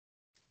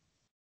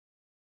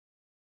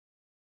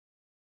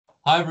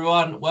Hi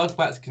everyone, welcome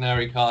back to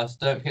Canary Cast.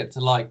 Don't forget to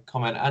like,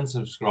 comment and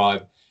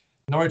subscribe.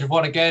 Norwich have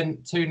won again,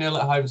 2-0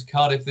 at home to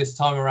Cardiff this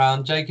time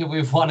around. Jacob,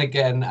 we've won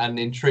again, and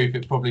in truth,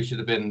 it probably should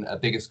have been a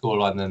bigger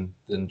scoreline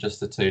than just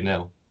the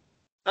 2-0.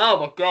 Oh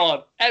my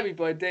God, EMI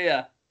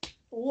BUENDIA.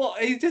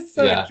 What? He's just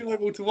so Yeah.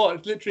 enjoyable to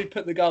watch. Literally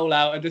put the goal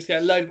out and just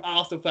get a load of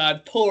Arsenal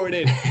fans pouring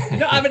in.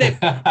 You're not having him.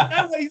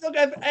 No way, he's not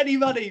going for any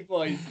money,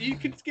 boys. You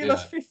can give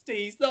us 50.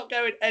 He's not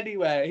going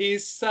anywhere. He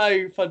is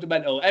so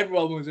fundamental.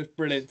 Everyone was just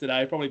brilliant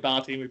today. Probably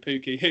bar team with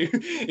Pookie, who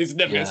is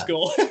never going to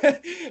score.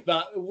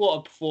 But what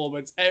a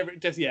performance.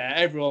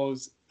 Everyone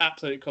was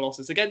absolute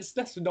colossus against,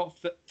 let's not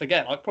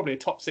forget, like probably a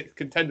top 6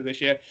 contender this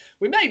year.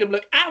 We made them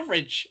look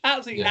average,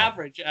 absolutely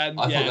average. And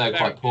I thought they were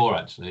quite poor,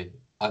 actually.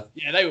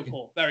 Yeah, they were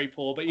poor, very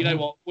poor. But you know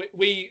what?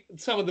 We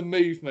some of the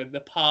movement,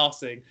 the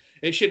passing,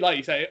 it should, like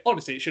you say,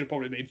 honestly, it should have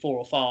probably been 4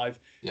 or 5.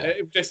 Yeah.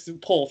 Just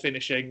poor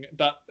finishing.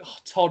 But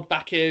Todd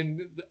back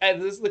in,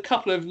 and there's a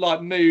couple of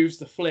like moves,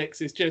 the flicks.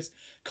 It's just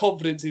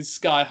confidence is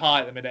sky high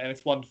at the minute, and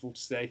it's wonderful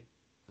to see.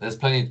 There's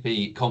plenty to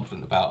be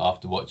confident about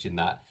after watching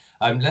that.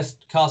 Let's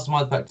cast our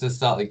minds back to the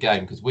start of the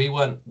game, because we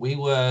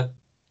were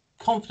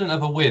confident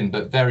of a win,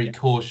 but very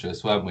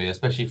cautious, weren't we?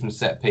 Especially from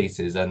set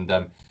pieces.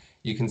 And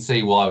you can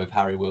see why with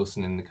Harry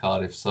Wilson in the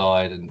Cardiff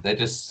side, and they're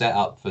just set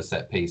up for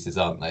set pieces,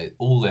 aren't they?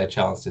 All their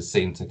chances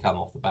seem to come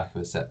off the back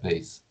of a set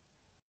piece.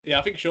 Yeah,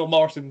 I think Sean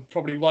Morrison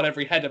probably won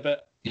every header,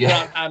 but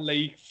Grant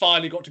Hanley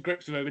finally got to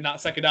grips with him in that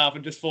second half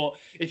and just thought,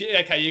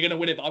 you're going to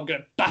win it, but I'm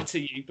going to batter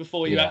you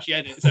before you actually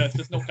end it. So it's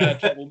just not going to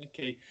trouble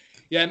Mickey.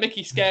 Yeah,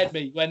 Mickey scared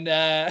me when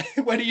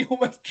he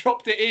almost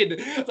dropped it in.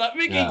 I was like,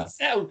 Mickey,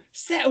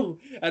 settle.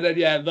 And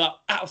then, that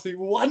absolute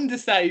wonder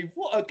save.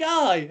 What a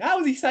guy. How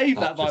has he saved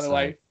that, by the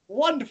way?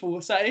 Wonderful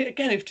save.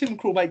 Again, if Tim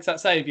Krul makes that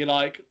save, you're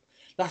like,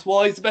 that's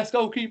why he's the best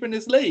goalkeeper in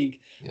this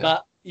league. Yeah.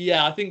 But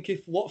yeah, I think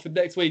if Watford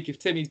next week, if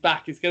Timmy's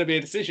back, it's going to be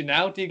a decision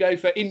now. Do you go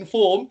for in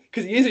form,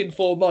 because he is in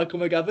form, Michael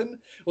McGovern,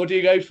 or do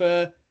you go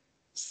for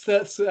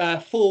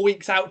 4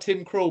 weeks out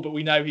Tim Krul, but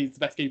we know he's the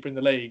best keeper in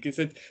the league? It's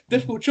a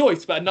difficult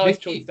choice, but a nice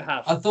choice to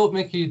have. I thought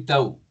Mickey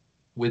dealt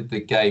with the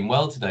game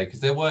well today,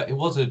 because it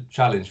was a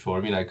challenge for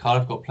him. You know,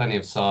 Cardiff got plenty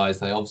of size.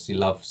 They obviously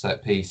love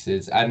set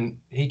pieces, and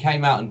he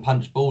came out and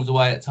punched balls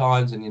away at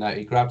times, and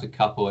he grabbed a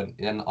couple,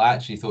 and I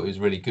actually thought he was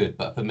really good.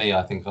 But for me,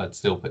 I think I'd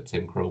still put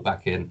Tim Krul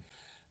back in.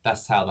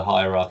 That's how the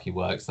hierarchy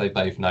works. They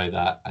both know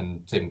that,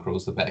 and Tim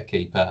Krul's the better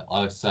keeper.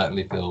 I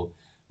certainly feel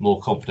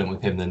more confident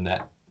with him than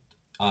that.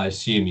 I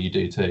assume you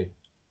do too.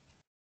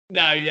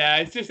 No, yeah,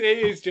 it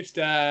is just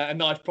a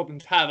nice problem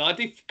to have. I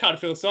do kind of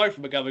feel sorry for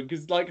McGovern,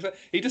 because, like I said,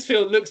 he just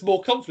looks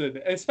more confident,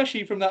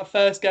 especially from that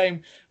first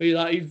game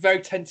where he's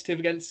very tentative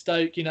against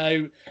Stoke.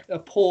 A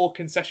poor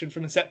concession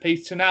from a set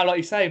piece to now, like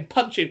you're saying,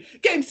 punching,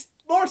 get him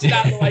Morrison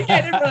out of the way,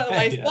 get him out of the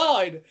way. It's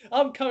fine.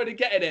 I'm coming and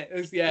getting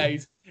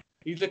it.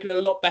 He's looking a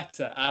lot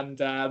better,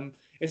 and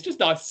it's just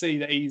nice to see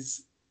that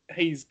he's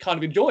kind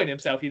of enjoying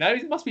himself.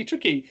 It must be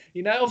tricky.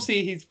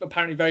 Obviously he's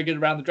apparently very good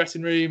around the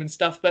dressing room and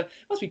stuff, but it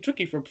must be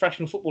tricky for a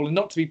professional footballer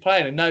not to be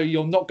playing and know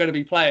you're not going to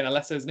be playing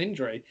unless there's an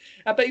injury.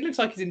 But he looks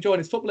like he's enjoying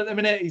his football at the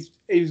minute.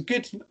 He was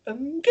good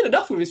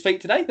enough with his feet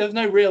today. There was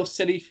no real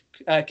silly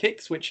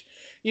kicks, which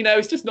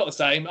it's just not the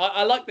same.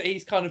 I like that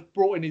he's kind of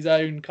brought in his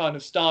own kind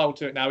of style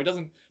to it now. He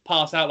doesn't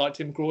pass out like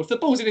Tim Krul. If the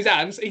ball's in his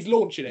hands, he's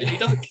launching it. He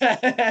doesn't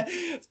care.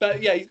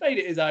 But yeah, he's made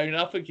it his own, and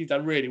I think he's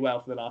done really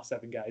well for the last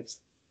 7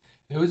 games.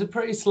 It was a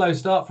pretty slow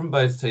start from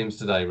both teams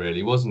today,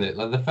 really, wasn't it?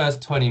 Like the first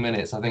 20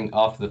 minutes, I think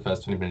after the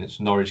first 20 minutes,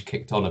 Norwich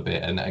kicked on a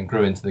bit and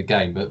grew into the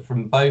game. But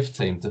from both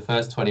teams, the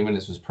first 20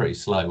 minutes was pretty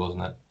slow,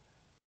 wasn't it?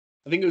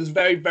 I think it was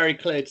very, very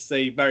clear to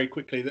see very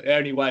quickly that the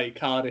only way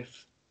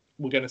Cardiff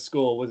were going to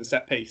score was a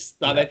set piece.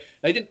 They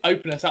didn't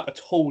open us up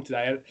at all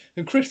today.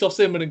 And Christoph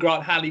Simon and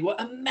Grant Hanley were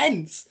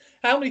immense.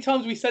 How many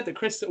times we said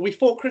that we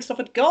thought Christoph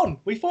had gone?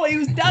 We thought he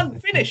was done,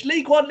 finished,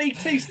 League One, League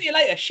Two, see you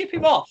later, ship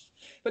him off.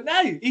 But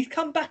no, he's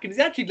come back and he's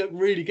actually looked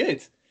really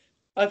good.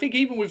 I think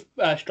even with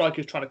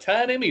strikers trying to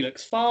turn him, he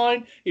looks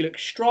fine. He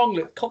looks strong,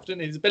 looks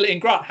confident in his ability.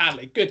 And Grant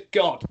Hanley, good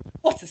God,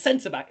 what's a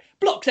centre-back?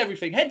 Blocks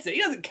everything, heads it. He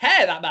doesn't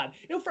care, that man.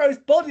 He'll throw his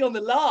body on the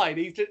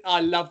line.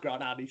 I love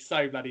Grant Hanley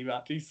so bloody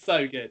much. He's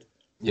so good.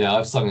 Yeah,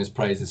 I've sung his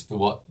praises for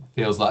what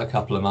feels like a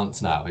couple of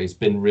months now. He's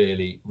been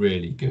really,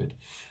 really good.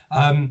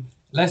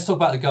 Let's talk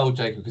about the goal,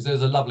 Jacob, because it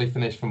was a lovely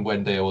finish from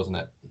Buendia, wasn't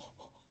it?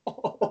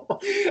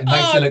 It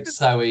makes it look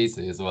so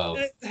easy as well.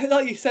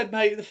 Like you said,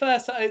 mate, the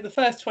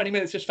first 20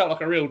 minutes just felt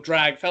like a real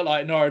drag. Felt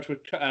like Norwich were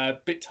a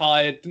bit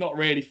tired, not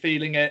really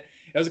feeling it.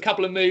 There was a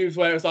couple of moves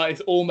where it was like,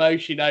 it's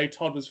almost,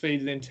 Todd was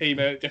feeding in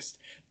Timo, just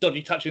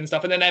dodgy touching and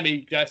stuff. And then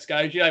EMI just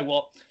goes, you know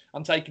what,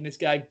 I'm taking this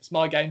game. It's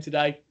my game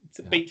today.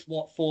 It beats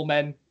 4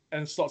 men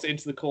and slots it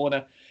into the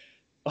corner.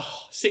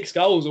 6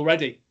 goals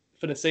already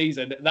for the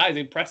season. That is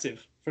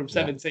impressive from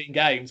 17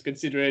 games,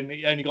 considering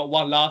he only got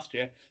 1 last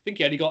year. I think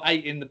he only got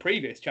 8 in the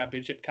previous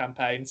championship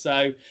campaign.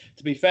 So,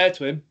 to be fair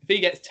to him, if he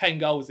gets 10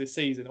 goals this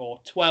season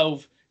or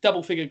 12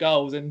 double-figure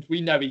goals, and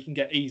we know he can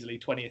get easily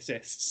 20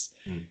 assists,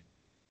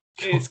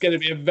 It's going to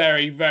be a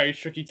very, very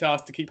tricky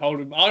task to keep hold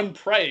of him. I'm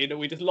praying that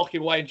we just lock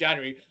him away in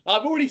January.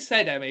 I've already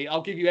said, Emmy,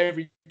 I'll give you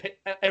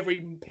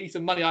every piece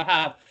of money I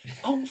have.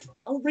 I'll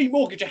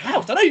remortgage a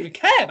house. I don't even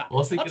care, man.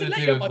 What's he I'll going just to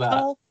let do go with my that?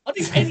 car. I'll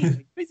do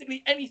anything.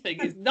 Basically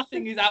anything.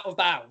 Nothing is out of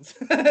bounds.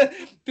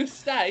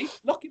 Just stay.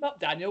 Lock him up,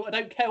 Daniel. I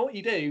don't care what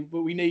you do,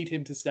 but we need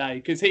him to stay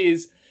because he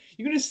is.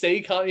 You can just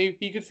see, can't you?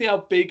 You can see how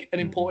big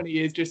and important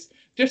he is. Just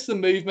the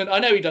movement. I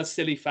know he does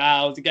silly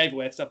fouls. He gave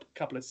away a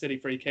couple of silly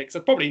free kicks.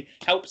 That probably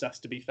helps us,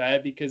 to be fair,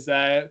 because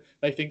they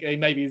think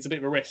maybe it's a bit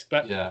of a risk.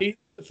 But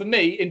for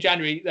me, in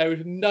January, there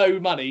is no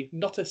money,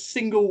 not a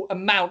single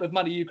amount of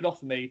money you could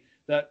offer me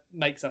that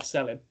makes us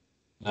sell him.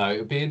 No, it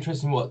would be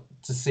interesting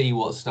to see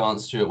what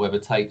stance Stuart Webber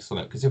takes on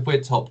it. Because if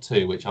we're top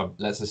two, which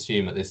let's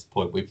assume at this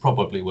point we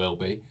probably will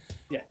be,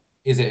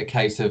 is it a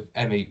case of,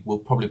 Emmy, we'll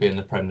probably be in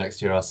the Prem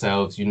next year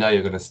ourselves. You know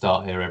you're going to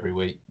start here every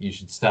week. You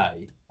should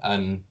stay.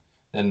 And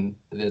then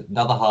the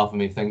other half of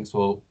me thinks,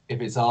 well, if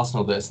it's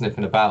Arsenal that are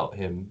sniffing about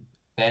him,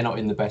 they're not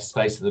in the best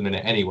space at the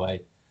minute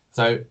anyway.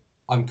 So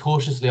I'm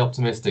cautiously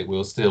optimistic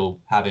we'll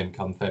still have him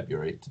come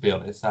February, to be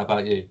honest. How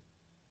about you?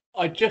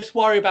 I just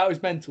worry about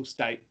his mental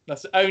state.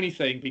 That's the only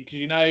thing, because,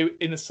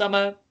 in the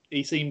summer,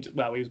 he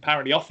was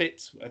apparently off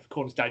it,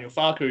 according to Daniel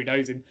Farker, who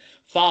knows him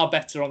far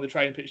better on the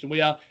training pitch than we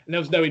are, and there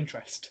was no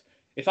interest.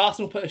 If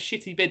Arsenal put a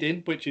shitty bid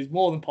in, which is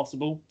more than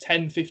possible,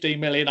 10, 15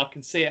 million, I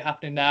can see it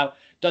happening now.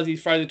 Does he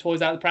throw the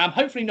toys out of the pram?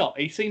 Hopefully not.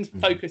 He seems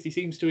focused. He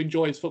seems to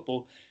enjoy his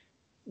football.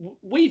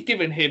 We've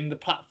given him the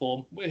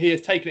platform. He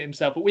has taken it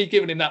himself, but we've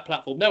given him that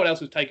platform. No one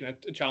else was taking a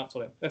chance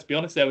on him. Let's be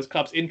honest. There was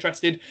clubs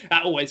interested.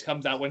 That always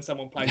comes out when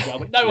someone plays well,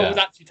 but no one was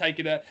actually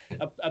taking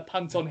a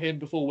punt on him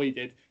before we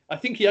did. I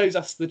think he owes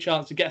us the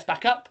chance to get us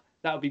back up.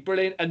 That would be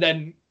brilliant. And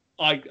then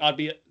I'd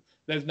be.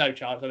 There's no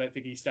chance. I don't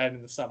think he's staying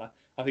in the summer.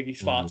 I think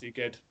he's far too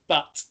good.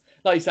 But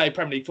like you say,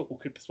 Premier League football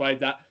could persuade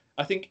that.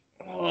 I think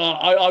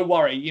I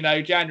worry.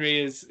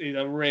 January is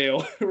a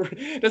real.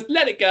 Just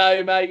let it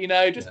go, mate.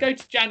 Just go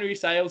to January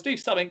sales. Do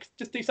something.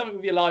 Just do something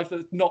with your life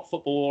that's not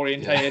football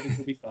orientated.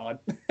 It'll be fine.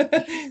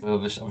 Well,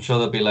 I'm sure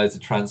there'll be loads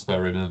of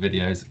transfer rumour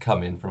videos that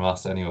come in from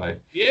us anyway.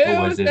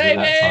 Always is at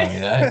that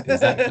time. Yeah,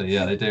 exactly.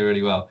 Yeah, they do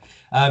really well.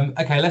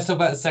 Okay, let's talk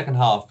about the second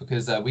half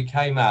because we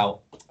came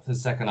out for the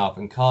second half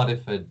and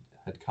Cardiff had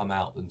come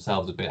out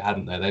themselves a bit,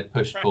 hadn't they? They'd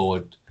pushed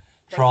forward.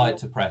 Tried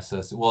to press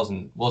us. It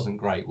wasn't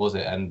great, was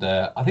it? And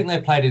I think they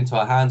played into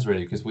our hands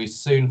really because we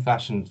soon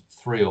fashioned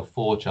 3 or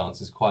 4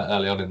 chances quite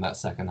early on in that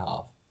second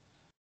half.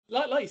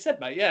 Like you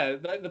said, mate. Yeah,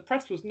 the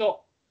press was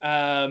not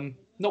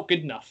good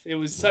enough. It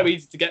was so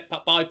easy to get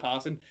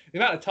bypass, and the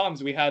amount of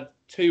times we had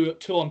 2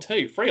 on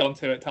 2, 3 on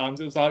 2 at times.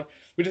 It was like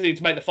we just needed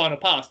to make the final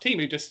pass.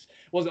 Timu just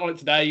wasn't on it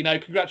today.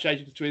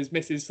 Congratulations to his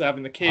missus for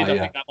having the kid. I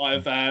think that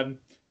might have.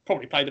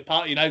 Probably played a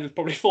part. There's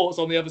probably thoughts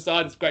on the other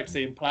side. It's great to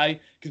see him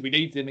play because we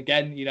needed him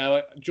again.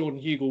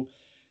 Jordan Hugel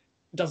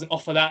doesn't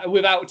offer that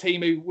without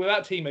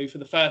Timu for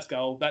the first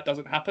goal. That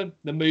doesn't happen.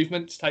 The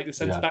movement to take the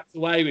centre backs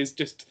away is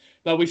just,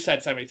 like we've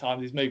said so many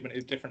times, his movement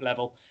is a different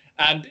level.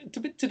 And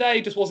today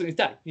just wasn't his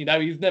day. He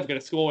was never going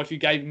to score if you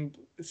gave him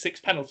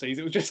 6 penalties.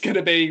 It was just going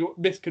to be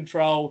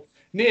miscontrol,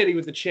 nearly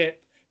with the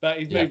chip. But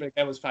his movement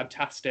again was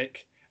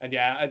fantastic. And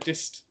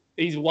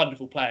he's a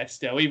wonderful player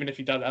still, even if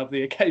he doesn't have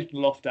the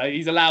occasional off day.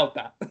 He's allowed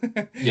that.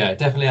 Yeah,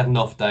 definitely had an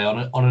off day.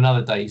 On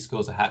another day, he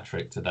scores a hat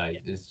trick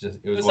today. Yeah.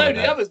 It was. So do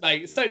the others,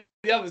 mate. So do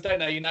the others, don't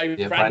they?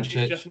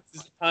 Branchich just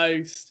misses the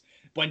post.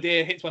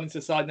 Buendia hits one into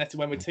the side net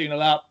when we're 2-0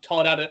 up.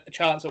 Todd had a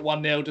chance at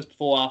 1-0 just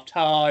before half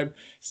time.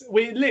 So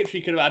we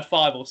literally could have had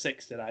 5 or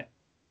 6 today.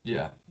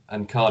 Yeah,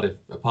 and Cardiff,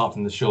 apart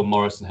from the Sean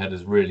Morrison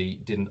headers, really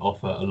didn't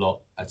offer a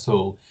lot at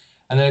all.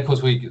 And then, of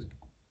course, we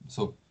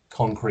sort of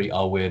concrete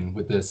our win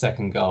with the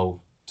second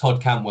goal. Todd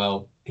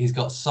Cantwell, he's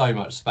got so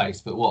much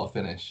space, but what a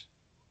finish.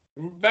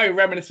 Very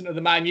reminiscent of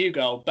the Man U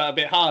goal, but a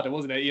bit harder,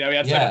 wasn't it? He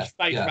had so much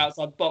space from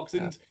outside the box.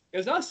 And it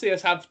was nice to see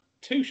us have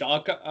 2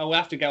 shots. I'll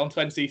have to get on to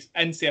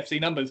NCFC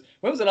numbers.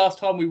 When was the last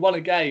time we won a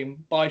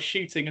game by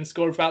shooting and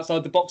scoring from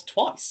outside the box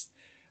twice?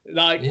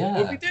 We'll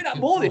be doing that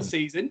more this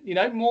season,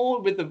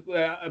 more with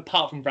the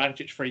apart from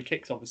Branchich free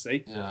kicks,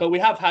 obviously. Yeah. But we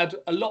have had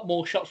a lot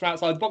more shots from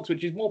outside the box,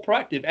 which is more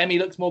proactive. Emmy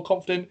looks more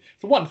confident.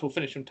 It's a wonderful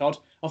finish from Todd.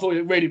 I thought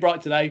it was really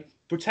bright today.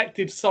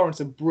 Protected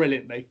Sorensen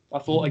brilliantly. I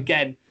thought,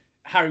 again,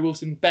 Harry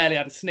Wilson barely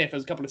had a sniff. There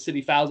was a couple of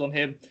silly fouls on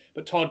him,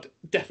 but Todd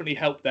definitely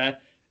helped there.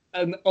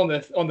 And on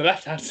the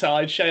left-hand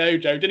side, Shea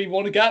Ojo didn't even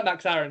want to go at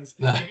Max Aarons.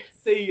 No. You can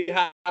see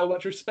how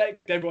much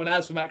respect everyone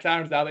has for Max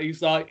Aarons now that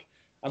he's like,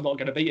 I'm not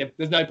going to beat him.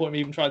 There's no point in me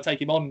even trying to take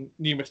him on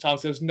numerous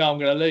times because no, I'm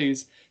going to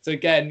lose. So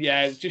again,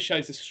 it just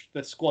shows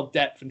the squad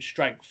depth and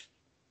strength.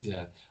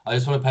 Yeah, I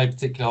just want to pay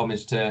particular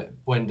homage to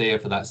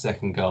Buendia for that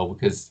second goal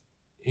because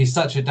he's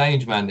such a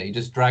danger man that he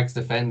just drags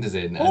defenders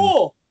in.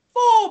 Four,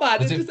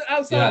 man. It's just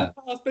outside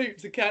the pass boot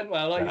to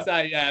Cantwell, like you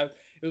say. Yeah,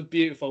 it was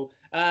beautiful.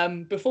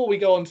 Before we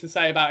go on to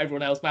say about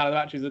everyone else, man of the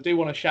matches, I do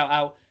want to shout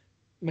out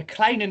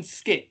McLean and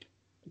Skip.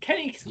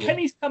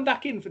 Kenny's come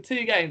back in for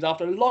 2 games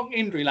after a long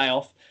injury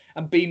layoff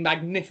and been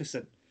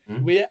magnificent.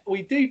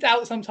 We do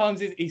doubt sometimes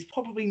he's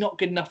probably not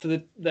good enough for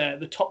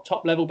the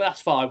top level, but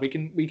that's fine. We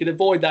can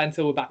avoid that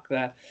until we're back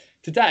there.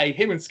 Today,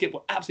 him and Skip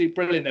were absolutely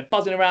brilliant. They're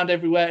buzzing around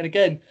everywhere, and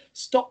again,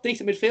 stop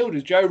decent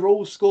midfielders. Joe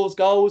Rawls scores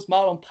goals.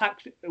 Marlon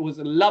Pack was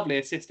a lovely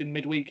assist in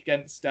midweek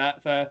against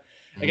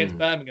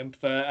Birmingham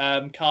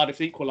for Cardiff's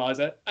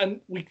equaliser, and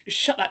we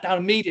shut that down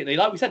immediately.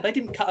 Like we said, they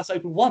didn't cut us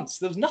open once.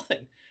 There was nothing,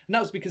 and that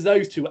was because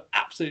those two were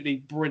absolutely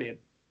brilliant.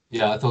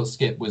 Yeah, I thought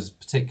Skip was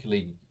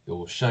particularly,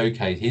 or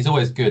showcased. He's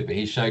always good, but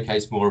he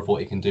showcased more of what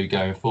he can do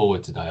going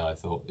forward today. I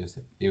thought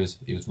he was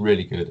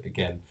really good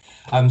again.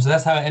 So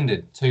that's how it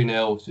ended,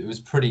 2-0. It was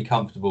pretty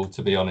comfortable,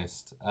 to be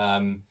honest.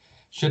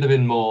 Should have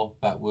been more,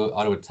 but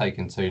I would have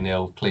taken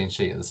 2-0 clean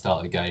sheet at the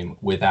start of the game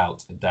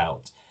without a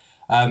doubt.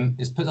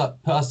 It's put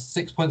us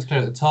 6 points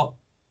clear at the top,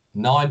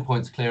 9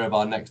 points clear of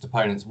our next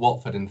opponents,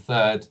 Watford in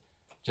third.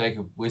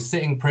 Jacob, we're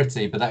sitting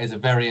pretty, but that is a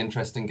very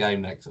interesting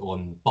game next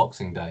on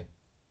Boxing Day.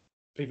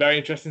 Be very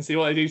interesting to see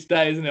what they do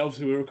today, isn't it?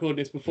 Obviously, we were recording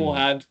this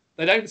beforehand.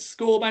 They don't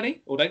score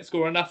many, or don't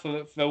score enough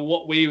for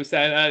what we were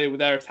saying earlier with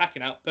their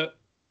attacking output,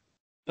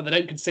 but they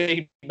don't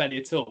concede many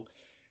at all.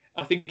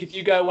 I think if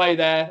you go away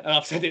there, and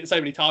I've said it so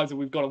many times and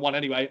we've got a one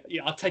anyway,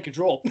 I'd take a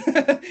draw.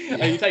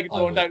 You take a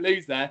draw and don't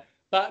lose there.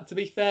 But to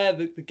be fair,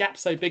 the gap's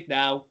so big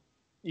now,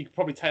 you could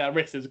probably take that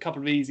risk. There's a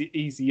couple of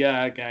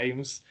easier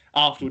games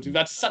afterwards. We've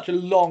had such a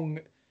long,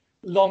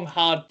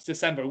 hard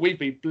December. We've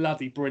been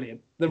bloody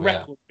brilliant. The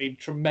record's been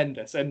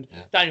tremendous. And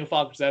Daniel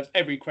Farke deserves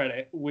every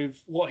credit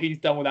with what he's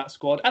done with that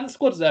squad. And the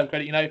squad deserves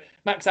credit. You know,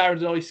 Max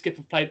Aarons and Ollie Skip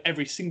have played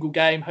every single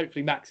game.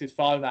 Hopefully Max is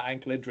fine. That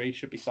ankle injury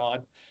should be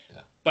fine.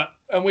 Yeah.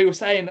 And we were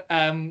saying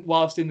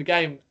whilst in the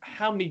game,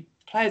 how many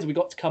players have we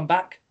got to come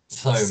back?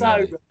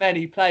 So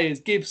many players.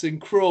 Gibson,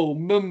 Krul,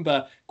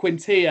 Mumba,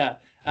 Quintilla.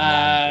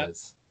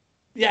 Hernandez,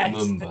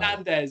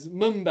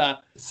 Mumba.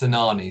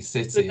 Sinani,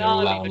 City are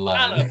all out on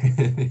loan.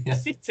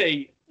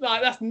 City.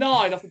 Like, that's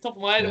 9 off the top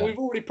of my head, and we've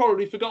already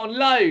probably forgotten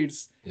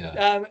loads.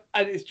 Yeah.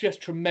 And it's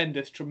just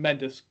tremendous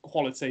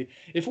quality.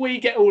 If we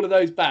get all of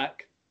those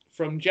back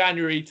from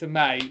January to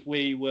May,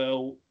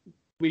 we'll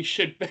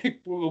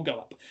go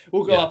up.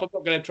 We'll go up. I'm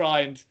not going to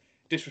try and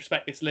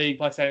disrespect this league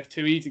by saying it's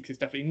too easy, because it's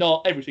definitely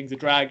not. Everything's a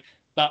drag.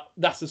 But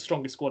that's the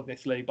strongest squad in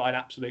this league by an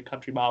absolute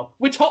country mile.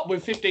 We're top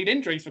with 15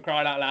 injuries, for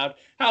crying out loud.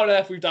 How on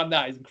earth we've done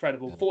that is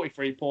incredible.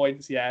 43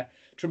 points,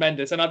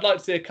 tremendous. And I'd like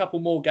to see a couple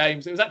more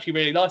games. It was actually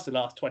really nice the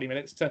last 20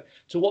 minutes to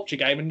watch a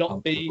game and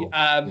not be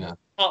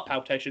heart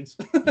palpitations.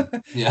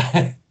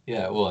 Yeah,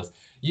 it was.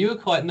 You were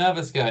quite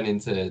nervous going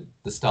into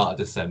the start of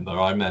December,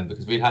 I remember,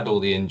 because we'd had all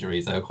the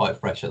injuries. They were quite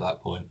fresh at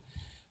that point.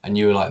 And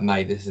you were like,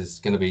 mate, this is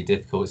going to be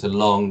difficult. It's a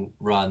long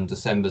run.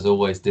 December's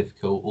always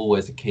difficult,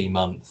 always a key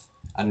month.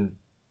 And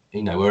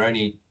we're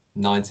only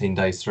 19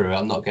 days through.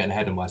 I'm not getting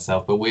ahead of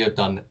myself, but we have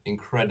done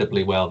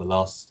incredibly well the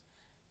last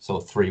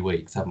sort of 3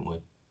 weeks, haven't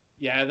we?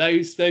 Yeah,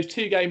 those 2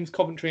 games,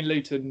 Coventry and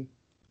Luton,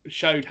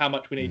 showed how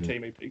much we need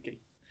Timu Pukki.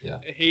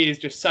 Yeah, he is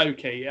just so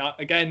key.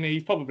 Again,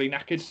 he's probably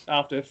knackered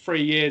after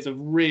 3 years of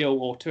real,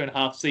 or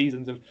 2.5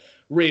 seasons of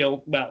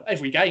real,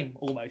 every game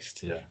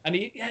almost. Yeah, and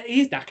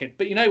he's knackered.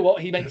 But you know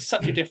what? He makes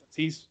such a difference.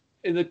 He's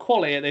the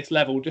quality at this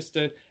level,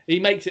 he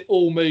makes it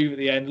all move at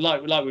the end,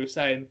 like we were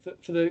saying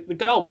for the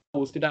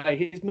goals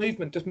today. His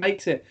movement just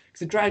makes it,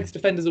 because it drags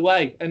defenders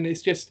away, and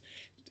he's just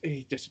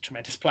a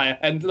tremendous player.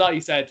 And like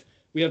you said,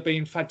 we have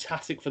been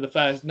fantastic for the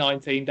first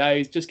 19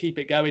 days. Just keep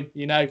it going.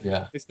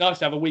 It's nice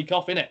to have a week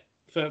off, innit,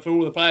 for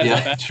all the players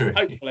out there. True.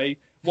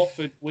 Hopefully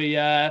Watford, we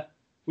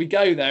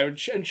go there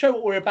and show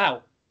what we're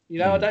about.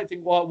 I don't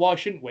think why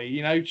shouldn't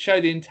we?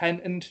 Show the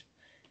intent. And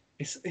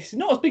it's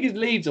not as big as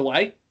Leeds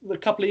away a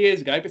couple of years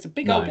ago, but it's a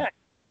big old game.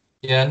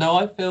 Yeah, no,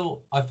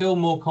 I feel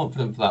more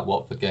confident for that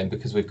Watford game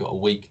because we've got a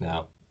week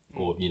now,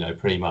 or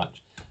pretty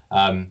much.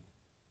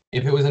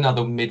 If it was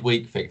another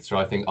midweek fixture,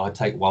 I think I'd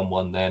take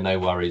 1-1 there, no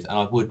worries, and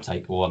I would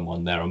take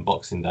 1-1 there on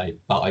Boxing Day.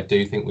 But I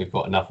do think we've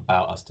got enough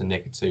about us to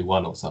nick a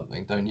 2-1 or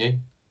something, don't you?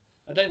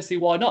 I don't see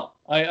why not.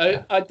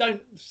 I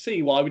don't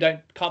see why we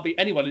can't beat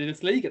anyone in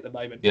this league at the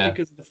moment. Yeah.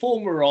 Because of the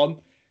form we're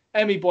on.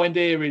 EMI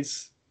Buendia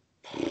is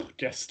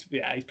just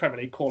he's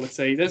Premier League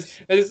quality. There's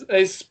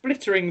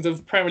splitterings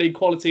of Premier League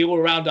quality all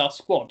around our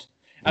squad,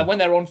 and when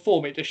they're on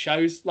form, it just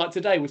shows. Like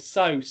today was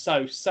so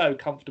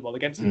comfortable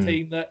against a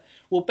team that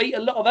will beat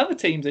a lot of other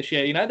teams this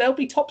year. They'll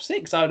be top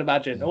 6, I would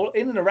imagine, or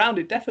in and around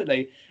it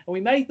definitely. And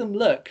we made them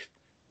look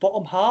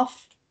bottom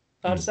half.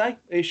 I'd say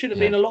it should have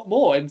been a lot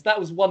more, and that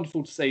was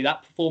wonderful to see.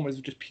 That performance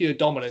was just pure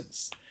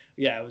dominance.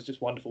 Yeah, it was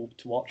just wonderful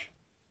to watch.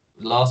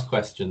 Last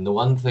question. The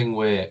one thing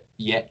we're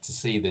yet to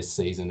see this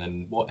season,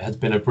 and what has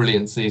been a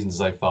brilliant season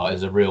so far,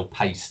 is a real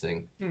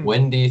pacing.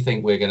 When do you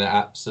think we're going to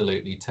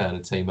absolutely turn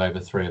a team over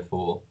 3 or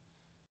 4?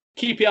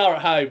 QPR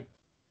at home.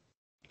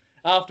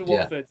 After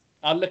Watford.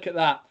 I'll look at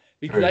that,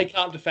 because they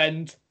can't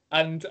defend,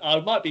 and I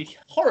might be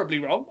horribly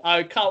wrong.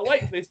 I can't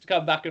wait for this to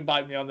come back and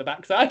bite me on the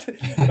backside.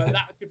 But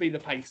that could be the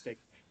pacing,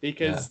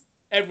 because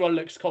everyone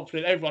looks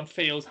confident, everyone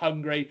feels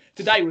hungry.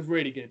 Today was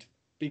really good.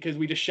 because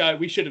we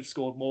should have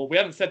scored more. We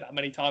haven't said that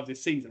many times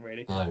this season,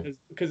 really, No.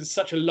 because it's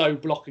such a low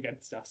block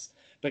against us.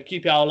 But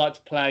QPR like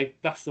to play.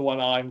 That's the one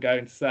I'm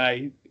going to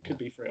say. It could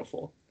be 3 or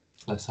 4.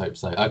 Let's hope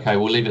so. Okay,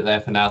 we'll leave it there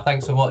for now.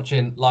 Thanks for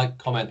watching. Like,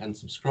 comment, and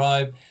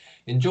subscribe.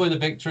 Enjoy the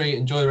victory.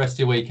 Enjoy the rest of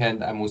your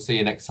weekend, and we'll see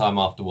you next time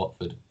after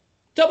Watford.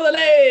 Top of the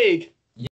league!